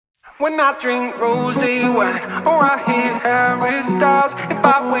When I drink rosé wine or I hear Harry Styles, if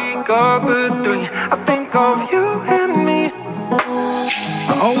I wake up at 3, I think of you and me.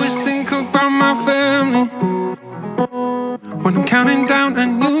 I always think about my family when I'm counting down a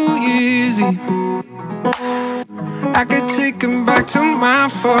New Year's Eve. I get taken back to my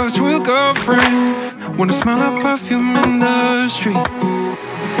first real girlfriend when I smell her perfume in the street.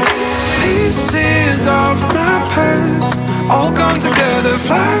 Pieces of my past all come together,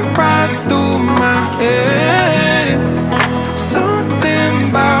 fly right through my head. Something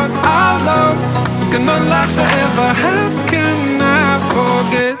about our love gonna last forever. How can I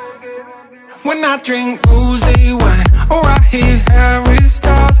forget? When I drink rosé wine or I hear Harry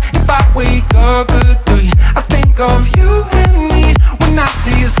Styles, if I wake up at 3, I think of you and me. When I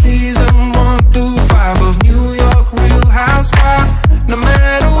see a season 1 through 5 of New York Real Housewives, no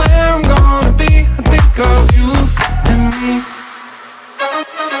matter where I'm gonna be, I think of you and me.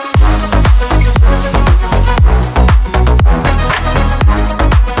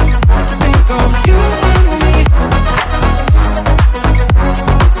 Think of you and me.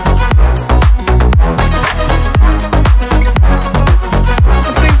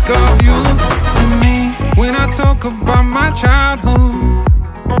 I think of you and me. When I talk about my childhood,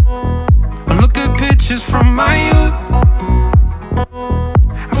 I look at pictures from my youth.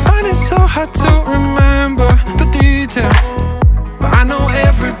 I find it so hard to remember the details, but I know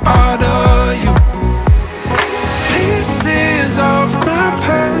every part of you. Pieces of my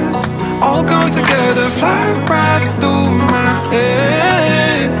past all come together, fly right through my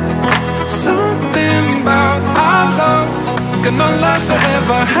head. Something about our love gonna last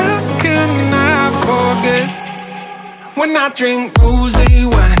forever. How can I forget? When I drink rosé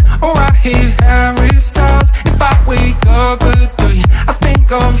wine or I hear Harry Styles, if I wake up at 3, I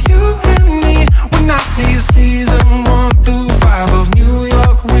think of you and me. When I see season 1 through 5 of New York